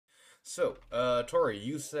Tori,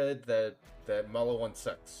 you said that Maliwan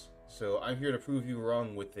sucks. So I'm here to prove you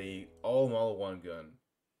wrong with a all Maliwan gun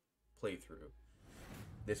playthrough.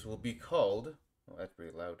 This will be called. Oh, that's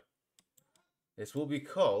pretty loud. This will be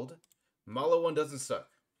called Maliwan doesn't suck.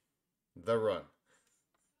 The run.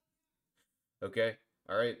 Okay.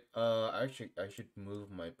 All right. Actually, I should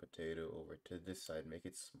move my potato over to this side, make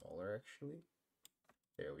it smaller. Actually,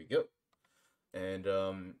 there we go. And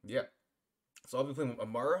yeah. So I'll be playing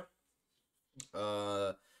Amara.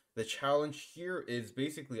 Uh, the challenge here is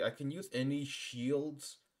basically I can use any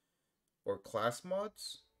shields or class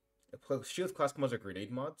mods. Shields, class mods, or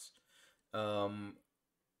grenade mods. Um,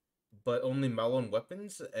 but only Malone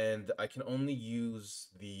weapons, and I can only use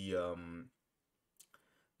the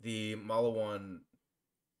Maliwan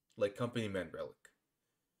like company man relic.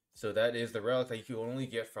 So that is the relic that you can only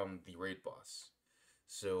get from the raid boss.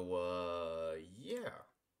 So yeah,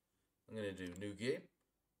 I'm gonna do new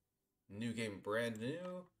game, brand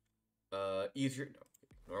new, easier,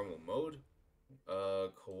 no, normal mode,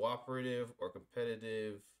 cooperative or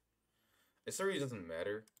competitive. It really doesn't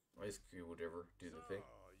matter. I just do whatever, do the thing.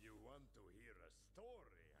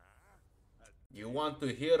 You want to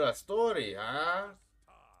hear a story, huh?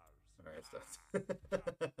 Alright, stop.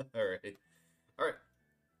 Alright. Alright.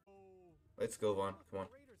 Let's go, Vaughn. Come on.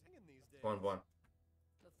 Come on, Vaughn.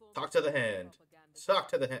 Talk to the hand. Talk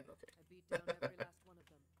to the hand. Okay.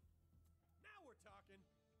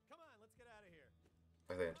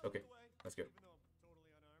 Talk to the hand. Okay. Let's go.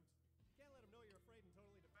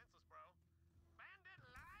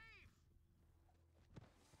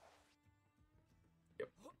 Yep.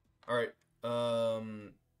 Alright.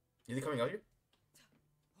 Is he coming out here?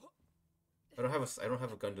 I don't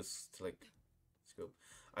have a gun to like scope.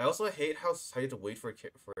 I also hate how I have to wait for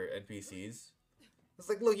NPCs. It's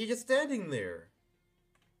like, look, you're just standing there.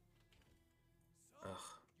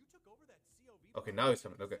 Ugh. Okay, now he's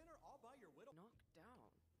coming. Okay.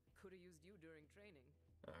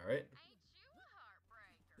 All right.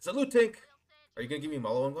 Salute, Tank. Are you gonna give me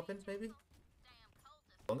Maliwan weapons, maybe?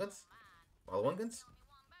 Maliwan guns? Maliwan guns?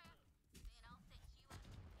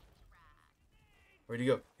 Where'd he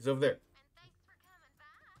go? He's over there.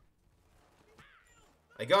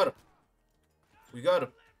 I got him. We got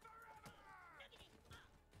him.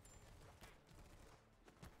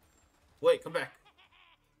 Wait, come back.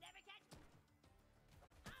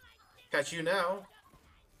 Catch you now.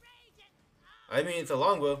 I mean, it's a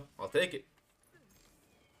longbow. I'll take it.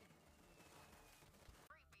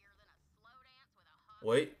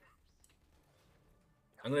 Wait.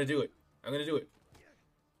 I'm gonna do it. I'm gonna do it.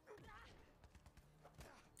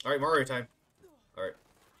 Alright, Mario time. Alright.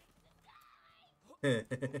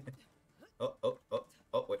 Oh, oh, oh,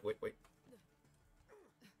 oh, wait, wait, wait.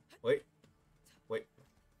 Wait. Wait.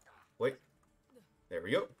 Wait. There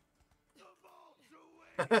we go.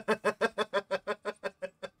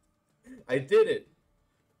 I did it.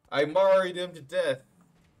 I Mario'd him to death.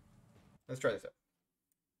 Let's try this out.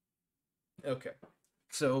 Okay.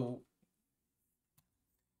 So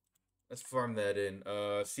let's farm that in.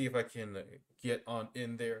 See if I can get on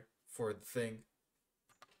in there for the thing.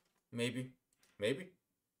 Maybe. Maybe.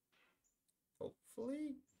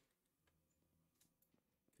 Hopefully.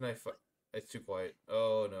 Can I fight? It's too quiet.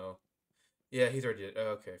 Oh no. Yeah, he's already dead.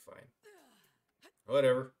 Okay, fine.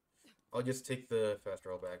 Whatever. I'll just take the fast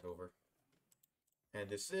roll back over. Hand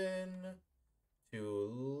this in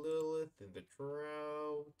to Lilith and the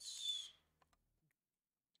Droughts.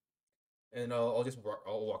 And I'll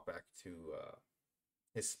walk back to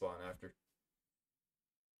his spawn after.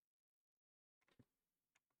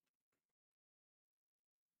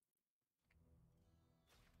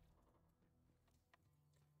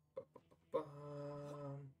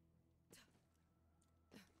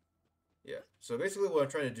 Yeah. So basically, what I'm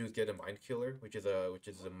trying to do is get a mind killer, which is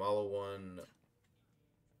a Maliwan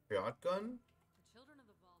shotgun.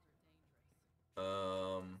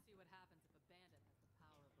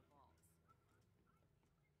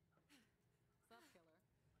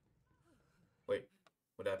 Wait,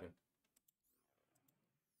 what happened?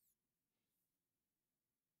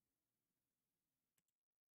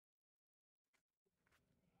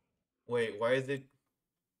 Wait, why is it?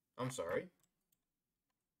 I'm sorry.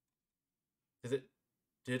 Is it?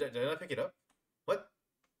 Did I pick it up? What?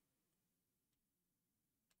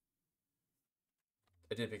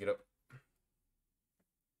 I did pick it up.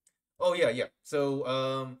 Oh yeah, yeah.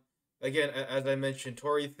 So again, as I mentioned,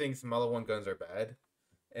 Tori thinks Maliwan guns are bad,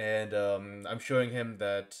 and I'm showing him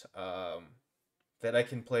that that I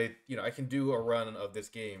can play. You know, I can do a run of this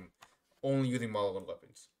game only using Maliwan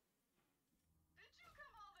weapons.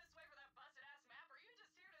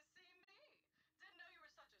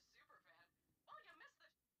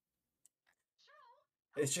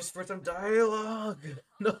 It's just for some dialogue.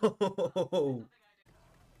 No.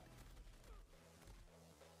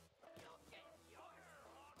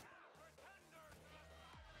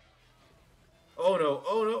 Oh no.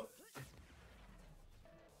 Oh no.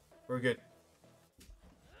 We're good.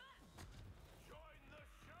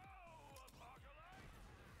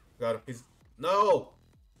 Got him. He's no.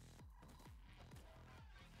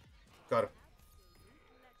 Got him.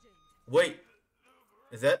 Wait.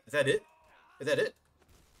 Is that it? Is that it?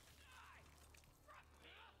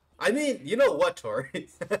 I mean, you know what, Tori?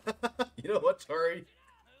 You know what, Tori?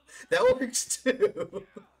 That works too.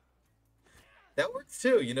 That works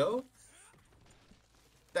too, you know?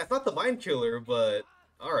 That's not the mind killer, but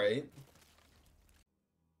alright.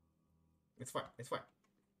 It's fine. It's fine.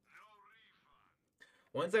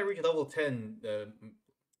 Once I reach level 10,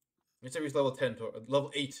 once I reach level 10 to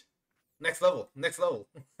level 8, next level, next level,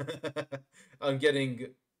 I'm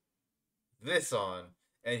getting this on,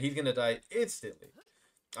 and he's gonna die instantly.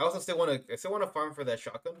 I also still want to farm for that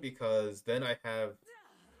shotgun because then I have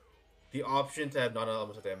the option to have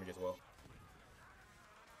non-elemental damage as well.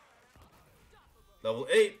 Level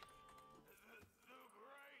 8.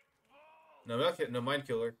 No, no mind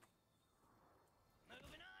killer.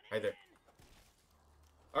 Hi there.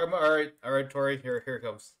 All right, Tori. Here it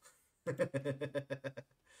comes.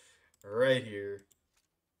 Right here.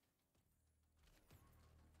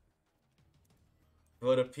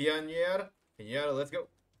 Go to Piñera. Piñera, let's go.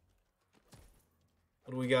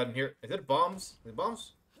 What do we got in here? Is it bombs? Is it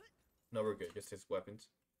bombs? No, we're good. Just his weapons.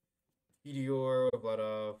 Meteor,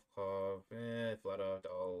 Vladov, Kov, Vladov,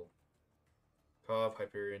 Doll. Kov,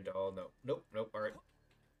 Hyperion, Doll. No. Nope, nope. Alright.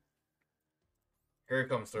 Here it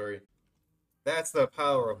comes, Tori. That's the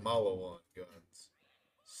power of Maliwan guns.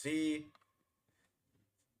 See?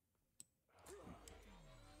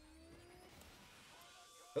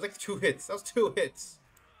 That was like 2 hits. That was 2 hits.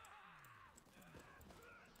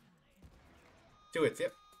 2 hits,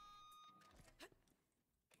 yep.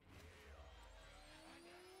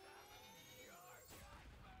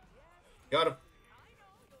 Got him.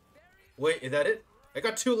 Wait, is that it? I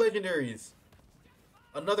got 2 legendaries.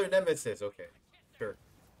 Another nemesis. Okay, sure.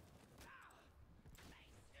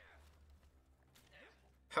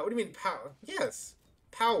 What do you mean power? Yes,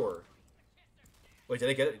 power. Wait, did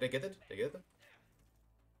I get it? Did I get it? Did I get it?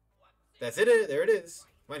 That's it. There it is.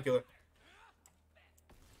 Mind killer.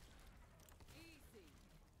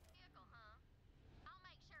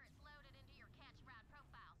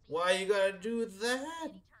 Why you gotta do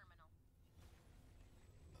that?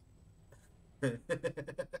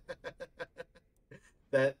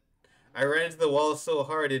 That I ran into the wall so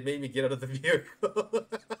hard it made me get out of the vehicle.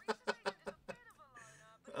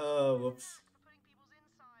 Oh, whoops.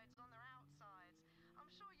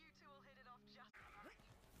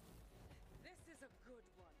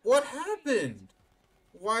 What happened?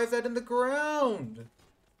 Why is that in the ground?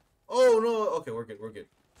 Oh no. Okay, we're good. We're good.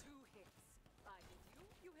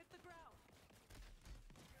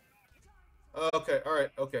 Okay. All right.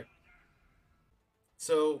 Okay.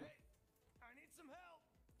 So,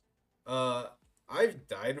 uh, I've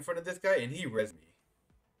died in front of this guy and he res me.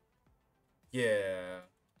 Yeah.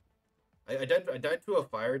 I died to a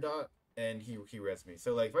fire dot and he res me.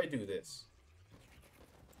 So like if I do this.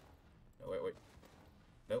 No, wait.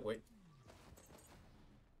 No, wait.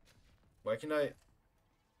 Why can I?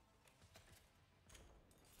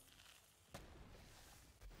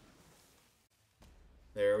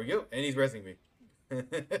 There we go. And he's resing me.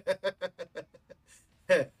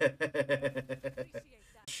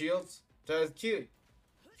 Shields? That's cute.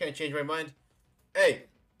 Can't change my mind. Hey!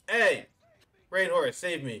 Hey! Rainhorse,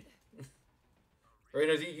 save me.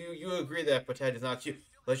 Rainhorse, you agree that Patat is not cute.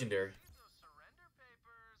 Legendary.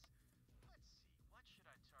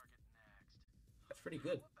 That's pretty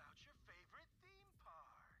good.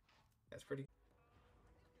 That's pretty.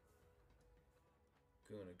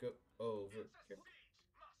 Gonna go over here.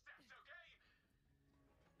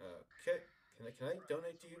 Okay. Can I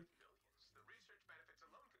donate to you?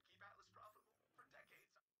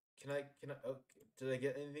 Oh, did I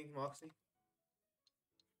get anything, Moxie?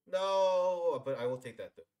 No, but I will take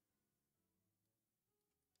that though.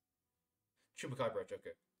 Chupacabra branch,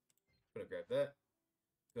 okay. Gonna grab that.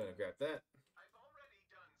 Gonna grab that.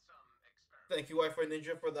 Thank you, Wi-Fi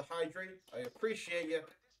Ninja, for the hydrate. I appreciate you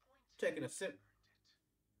taking a sip.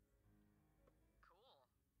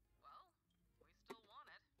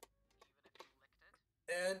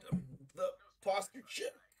 And the posture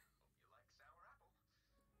chip.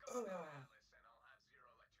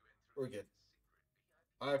 We're good.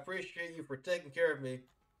 I appreciate you for taking care of me,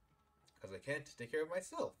 because I can't take care of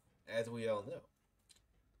myself, as we all know.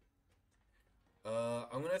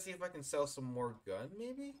 I'm gonna see if I can sell some more gun,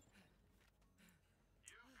 maybe?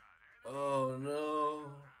 Oh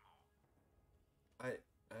no. I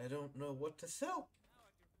I don't know what to sell.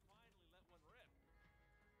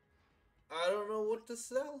 I don't know what to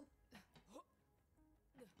sell.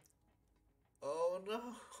 Oh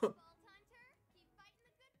no.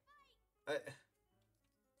 I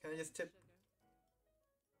can I just tip?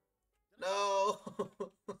 No.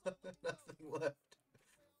 Nothing left.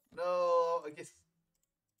 No, I guess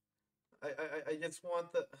I just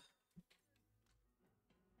want the.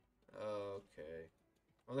 Okay.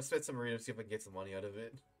 I'm gonna spend some marine to see if I can get some money out of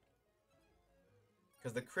it.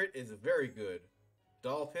 Because the crit is very good.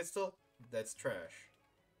 Doll pistol? That's trash.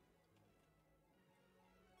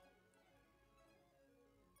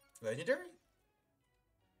 Legendary?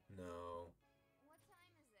 No. What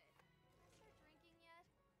time is it? Can I start drinking yet?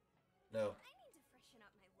 No. I need to freshen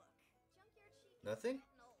up my look. Junkyard chic is Nothing?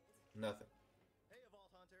 getting old. Nothing. Hey,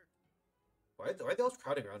 Vault Hunter. Why are they all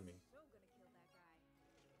crowding around me? So gonna kill that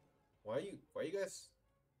guy. Why you guys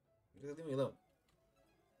leave me alone?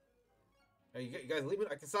 Hey, you guys leave me.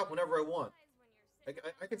 I can stop whenever I want.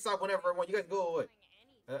 I can stop whenever I want. You guys go away.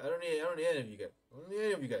 I don't need any of you guys. I don't need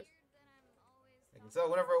any of you guys. I can stop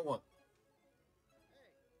whenever I want.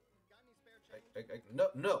 Hey, got any spare change?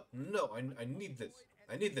 No. I need this.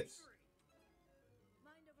 I need this.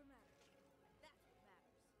 Mind over matter.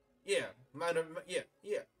 That's what matters. Yeah,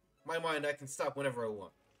 yeah. My mind, I can stop whenever I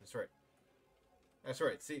want. That's right. That's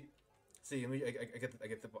right. See, I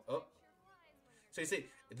get the oh. So you see,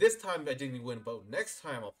 this time I didn't win, but next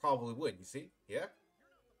time I'll probably win. You see? Yeah.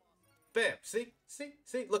 Bam. See.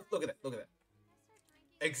 Look at that. Look at that.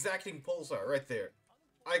 Exacting pulsar right there.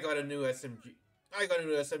 I got a new SMG.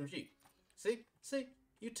 See.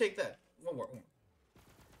 You take that. One more.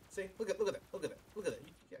 See. Look at that.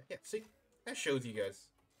 Yeah. See. That shows you guys.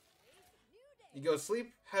 You go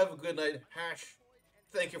sleep. Have a good night. Hash.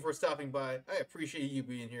 Thank you for stopping by. I appreciate you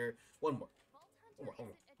being here. One more.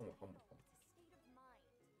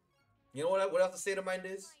 You know what else a state of mind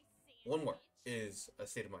is? One more is a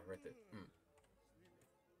state of mind right there.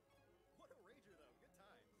 What a rager, though. Good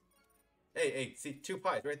times. Hey, see, 2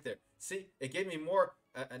 pies right there. See, it gave me more,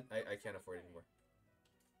 and I can't afford it anymore.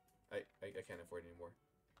 I can't afford it anymore.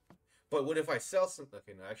 But what if I sell some?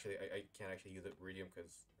 Okay, no, actually, I can't actually use iridium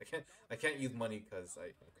because I can't use money because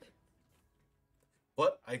okay.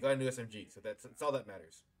 But I got a new SMG, so that's all that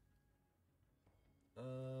matters.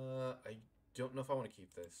 I don't know if I want to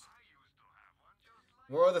keep this.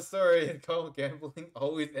 Moral of the story: call gambling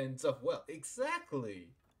always ends up well. Exactly.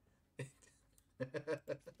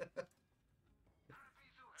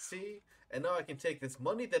 See, and now I can take this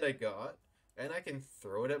money that I got, and I can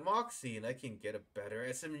throw it at Moxie, and I can get a better SMG.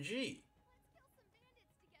 Let's kill some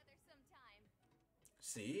bandits together sometime.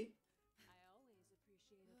 See? I always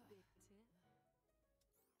appreciate a big tip.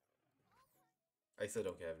 I still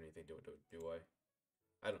don't have anything, do I?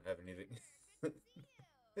 I don't have anything. Good to see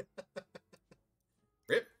you.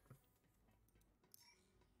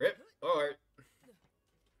 Rip. Alright.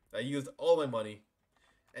 I used all my money,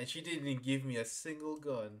 and she didn't even give me a single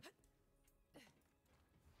gun.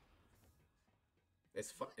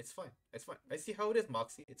 It's fine. I see how it is,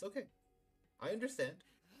 Moxie. It's okay. I understand.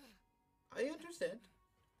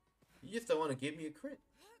 You just don't want to give me a crit.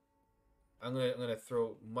 I'm gonna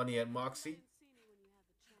throw money at Moxie.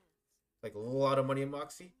 Like a lot of money at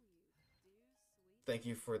Moxie. Thank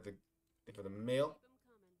you for the mail.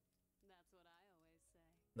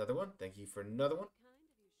 Another one. Thank you for another one.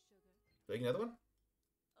 Take another one.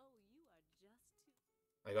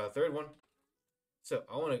 I got a third one. So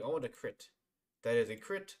I want a crit. That is a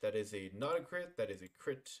crit. That is a not a crit. That is a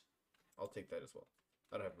crit. I'll take that as well.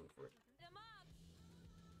 I don't have room for it.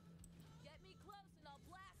 Get me close and I'll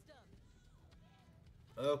blast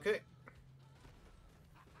them. Okay.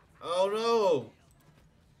 Oh no!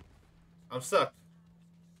 I'm stuck.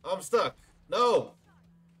 No!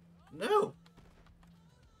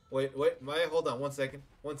 Wait, Maya, hold on 1 second.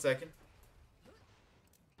 1 second.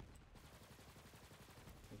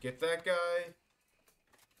 Get that guy.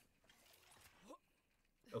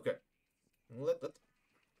 Okay. Let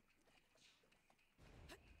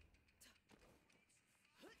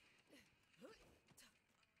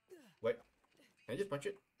Wait. Can I just punch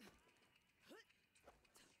it?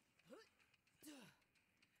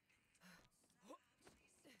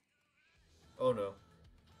 Oh no.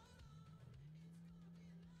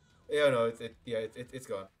 Yeah, no, it's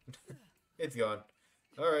gone. It's gone.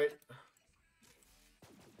 All right.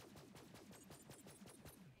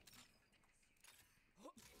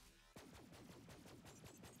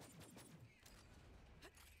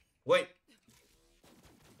 Wait.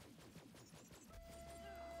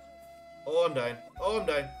 Oh, I'm dying. Oh, I'm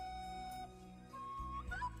dying.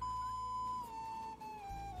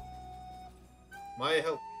 My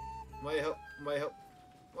help. My help. My help.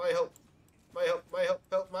 My help. My help. My help.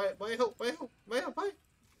 Help. My help. My help. My help. My.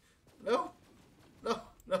 No. No.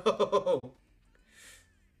 No.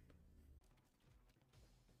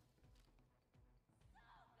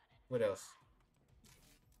 What else?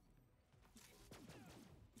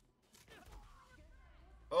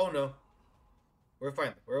 Oh no. We're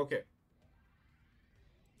fine. We're okay.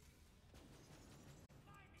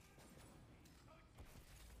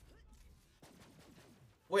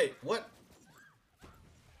 Wait, what?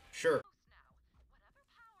 Sure. Whatever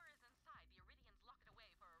power is inside, the Iridians lock it away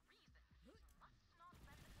for a reason. You must not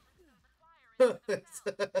let the Callisto acquire it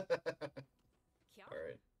themselves. Kiara?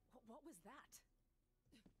 Alright. What was that?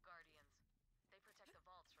 Guardians. They protect the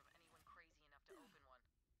vaults from anyone crazy enough to open one.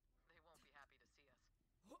 They won't be happy to see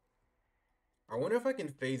us. I wonder if I can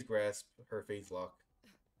phase grasp her phase lock.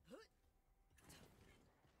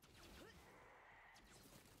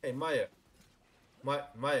 Hey, Maya. Maya?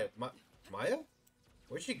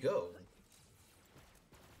 Where'd she go?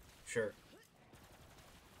 Sure.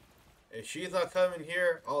 If she's not coming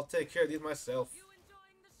here, I'll take care of these myself. You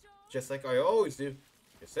enjoying the show? Just like I always do.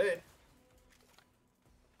 Just say.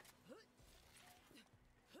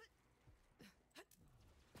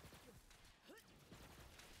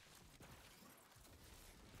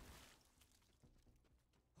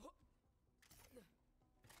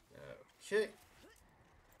 Okay.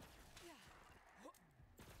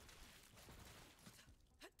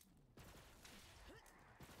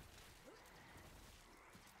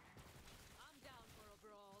 I'm down for a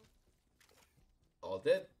brawl. All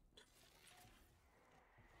dead.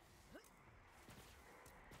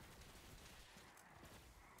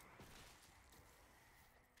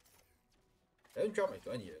 I didn't drop my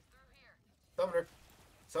gun yet. Summoner.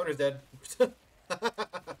 Summoner's dead.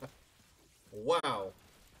 Wow.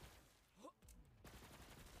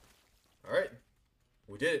 Alright.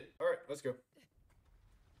 We did it. Alright, let's go.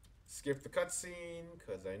 Skip the cutscene,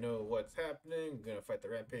 because I know what's happening. I'm gonna fight the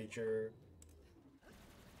Rampager.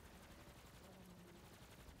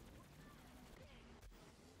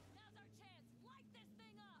 Now's our chance. Light this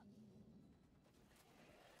thing up.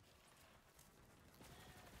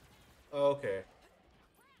 Okay.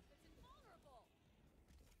 Crap, it's invulnerable.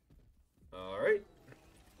 Alright.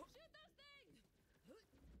 Shoot those things.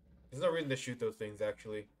 There's no reason to shoot those things,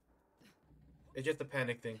 actually. It's just a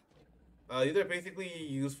panic thing. These are basically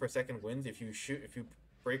used for second wins. If you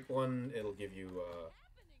break one, it'll give you, Happening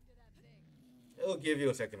to that thing. it'll give you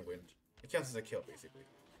a second wind. It counts as a kill, basically.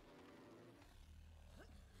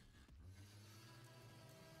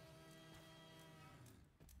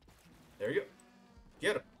 There you go.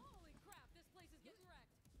 Get him. Holy crap, this place is getting wrecked.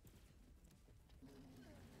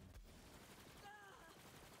 It's hurt.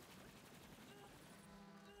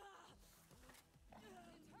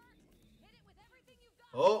 Hit it with everything you've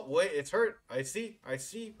got. Oh, wait, it's hurt. I see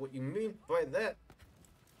what you mean by that.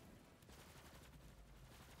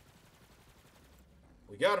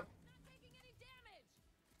 We got him. Not taking any damage.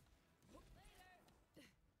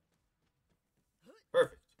 Later.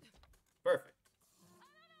 Perfect. Perfect. I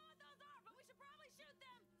don't know what those are, but we should probably shoot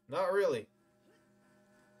them. Not really.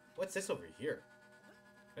 What's this over here?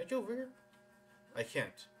 Can I go over here? I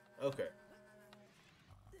can't. Okay.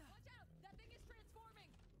 Watch out, that thing is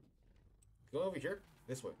transforming. Go over here.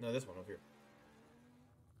 This way. No, this one over here.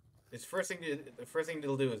 The first thing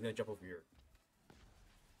it'll do is gonna jump over here.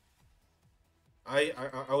 I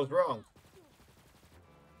was wrong.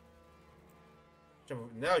 Jump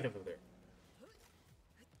over, now jump over there.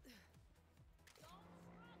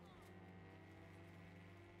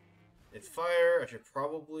 It's fire. I should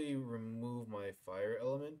probably remove my fire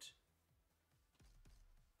element.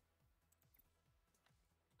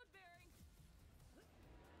 Load bearing.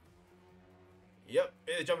 Yep,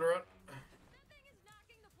 it jumped around. That thing is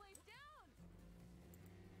knocking the place down.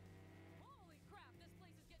 Holy crap, this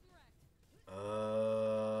place is getting wrecked.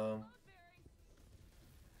 Load bearing.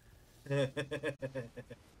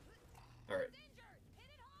 Alright, It's injured.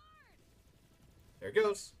 Hit it hard. there it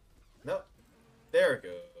goes. Nope. There it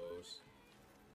goes.